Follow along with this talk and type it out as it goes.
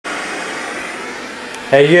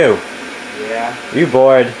Hey you, Yeah. you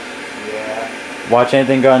bored? Yeah. Watch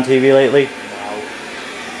anything good on TV lately? No.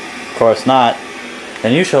 Of course not.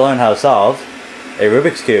 Then you should learn how to solve a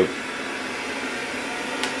Rubik's Cube.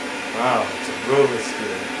 Wow, it's a Rubik's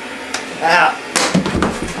Cube. Ow!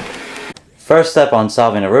 First step on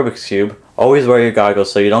solving a Rubik's Cube, always wear your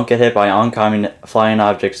goggles so you don't get hit by oncoming flying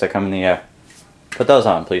objects that come in the air. Put those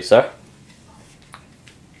on, please, sir.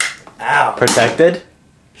 Ow! Protected?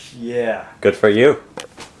 Yeah. Good for you.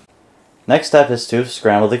 Next step is to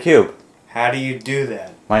scramble the cube. How do you do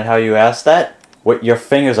that? Mind how you asked that? With your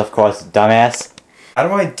fingers, of course, dumbass. How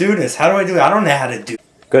do I do this? How do I do it? I don't know how to do it.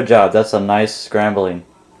 Good job, that's a nice scrambling.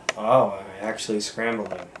 Oh, I actually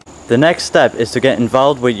scrambled it. The next step is to get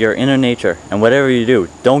involved with your inner nature, and whatever you do,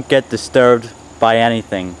 don't get disturbed by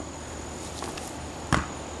anything.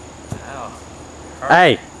 Ow.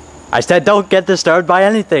 Hey! I said don't get disturbed by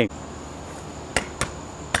anything!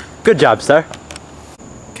 Good job, sir.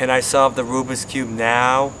 Can I solve the Rubik's Cube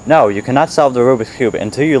now? No, you cannot solve the Rubik's Cube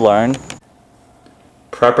until you learn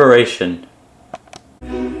preparation.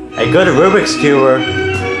 A good Rubik's Cube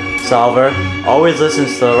solver always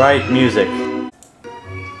listens to the right music.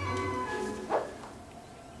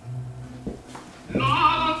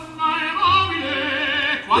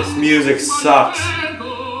 This music sucks.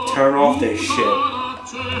 Turn off this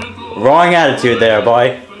shit. Wrong attitude there,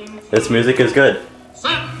 boy. This music is good.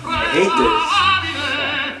 I hate this.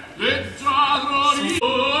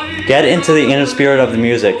 Get into the inner spirit of the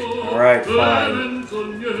music. Alright, fine.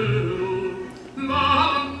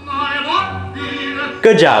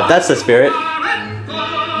 Good job, that's the spirit.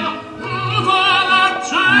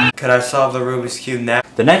 Can I solve the Rubik's Cube now?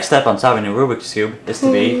 The next step on solving a Rubik's Cube is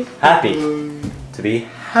to be happy. To be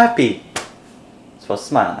happy. You're supposed to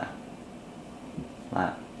smile now.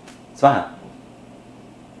 Smile. Smile.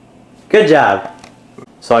 Good job.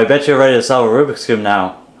 So I bet you're ready to solve a Rubik's Cube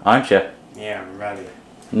now, aren't you? Yeah, I'm ready.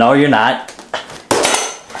 No, you're not.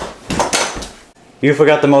 You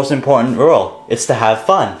forgot the most important rule. It's to have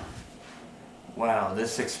fun. Wow,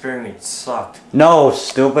 this experiment sucked. No,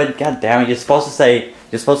 stupid. God damn it. You're supposed to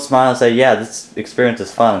smile and say, yeah, this experience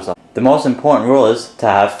is fun or something. The most important rule is to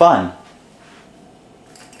have fun.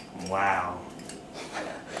 Wow.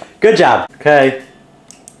 Good job. Okay.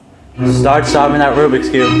 Start solving that Rubik's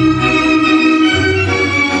Cube.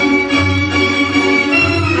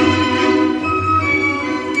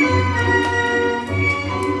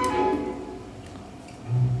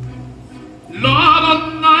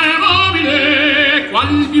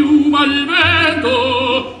 Qual piuma al vento,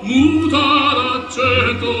 muta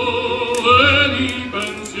d'accento e di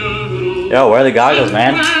pensiero. Yo, wear the goggles,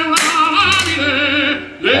 man.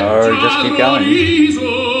 Or just keep going.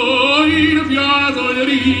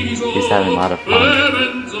 He's having a lot of fun.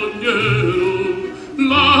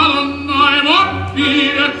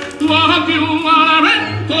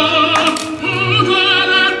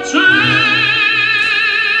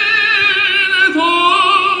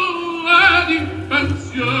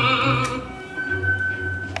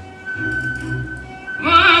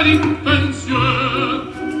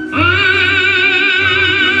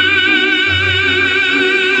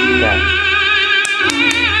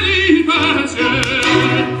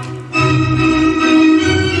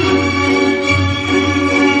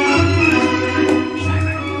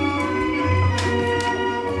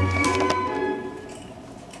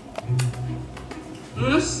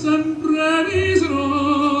 E sempre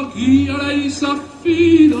misero chi a lei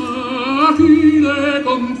s'affida, chi le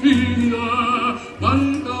confida,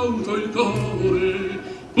 mal cauto il core,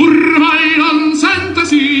 pur mai non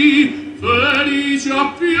sentesi felice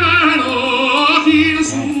appieno, chi il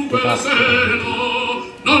super seno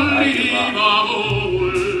non li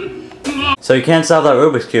amore. So you can't solve that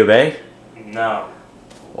Rubik's Cube, eh? No.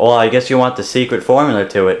 Well, I guess you want the secret formula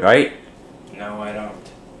to it, right? No, I don't.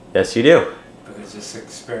 Yes, you do. Because this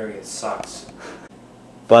experience sucks.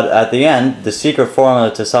 But at the end, the secret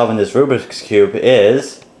formula to solving this Rubik's Cube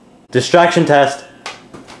is distraction test.